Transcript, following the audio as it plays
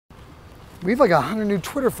We have like 100 new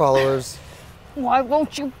Twitter followers. Why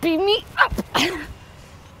won't you beat me up?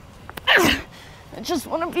 I just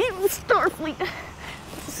want to be in the Starfleet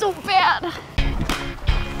so bad.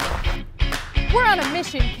 We're on a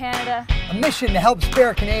mission, Canada. A mission to help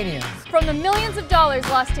spare Canadians. From the millions of dollars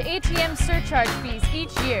lost to ATM surcharge fees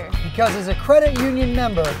each year. Because as a credit union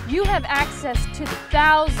member, you have access to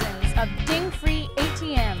thousands of ding-free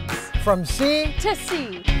ATMs. From sea to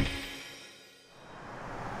sea.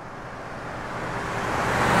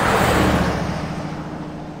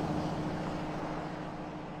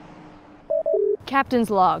 Captain's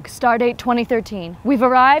log, stardate 2013. We've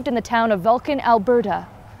arrived in the town of Vulcan, Alberta.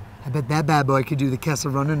 I bet that bad boy could do the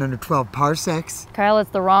Kessel Run in under 12 parsecs. Kyle, it's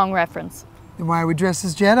the wrong reference. Then why are we dressed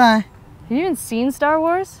as Jedi? Have you even seen Star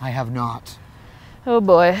Wars? I have not. Oh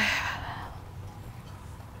boy.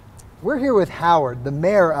 We're here with Howard, the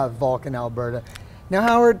mayor of Vulcan, Alberta. Now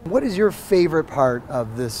Howard, what is your favorite part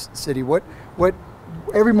of this city? What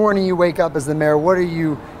every morning you wake up as the mayor, what are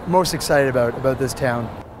you most excited about this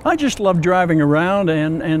town? I just love driving around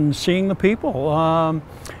and seeing the people.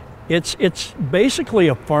 It's basically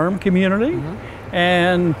a farm community,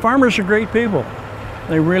 and farmers are great people.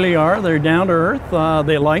 They really are. They're down to earth.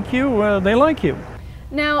 They like you. They like you.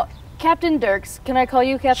 Now, Captain Dirks, can I call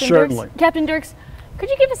you Captain Certainly. Dirks? Captain Dirks, could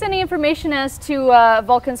you give us any information as to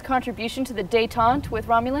Vulcan's contribution to the détente with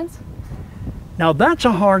Romulans? Now that's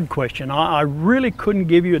a hard question. I really couldn't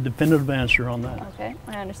give you a definitive answer on that. Okay,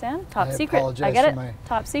 I understand. Top secret. I get it.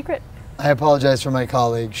 Top secret. I apologize for my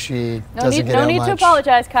colleague. She doesn't get out much. No need to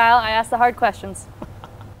apologize, Kyle. I asked the hard questions.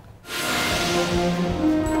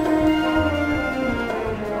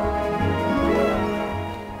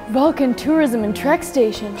 Vulcan Tourism and Trek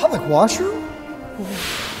Station. Public washroom?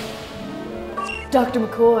 Dr.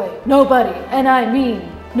 McCoy, nobody, and I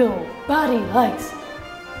mean nobody likes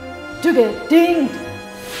to get dinged.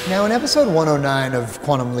 Now in episode 109 of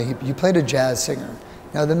Quantum Leap, you played a jazz singer.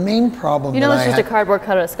 Now the main problem it's just a cardboard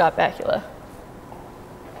cutout of Scott Bakula.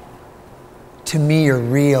 To me, you're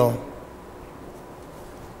real.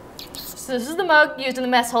 So this is the mug used in the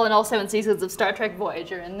mess hall in all 7 seasons of Star Trek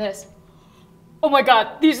Voyager, and this. Oh my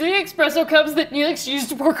god, these are the espresso cups that Neelix used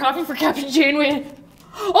to pour coffee for Captain Janeway.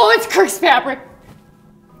 Oh, it's Kirk's fabric.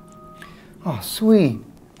 Oh, sweet.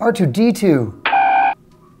 R2-D2.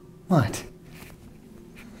 What?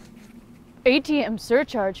 ATM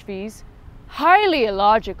surcharge fees. Highly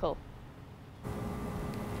illogical.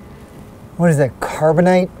 What is that,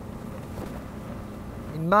 carbonite?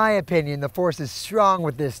 In my opinion, the Force is strong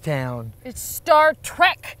with this town. It's Star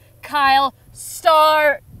Trek, Kyle.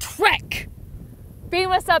 Star Trek. Beam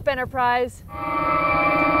us up, Enterprise.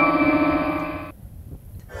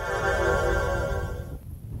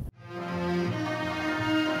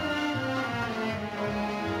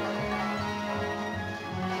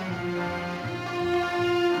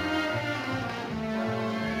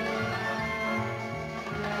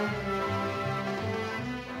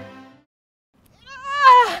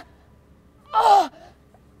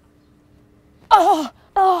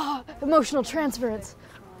 Emotional transference.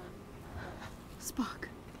 Spock.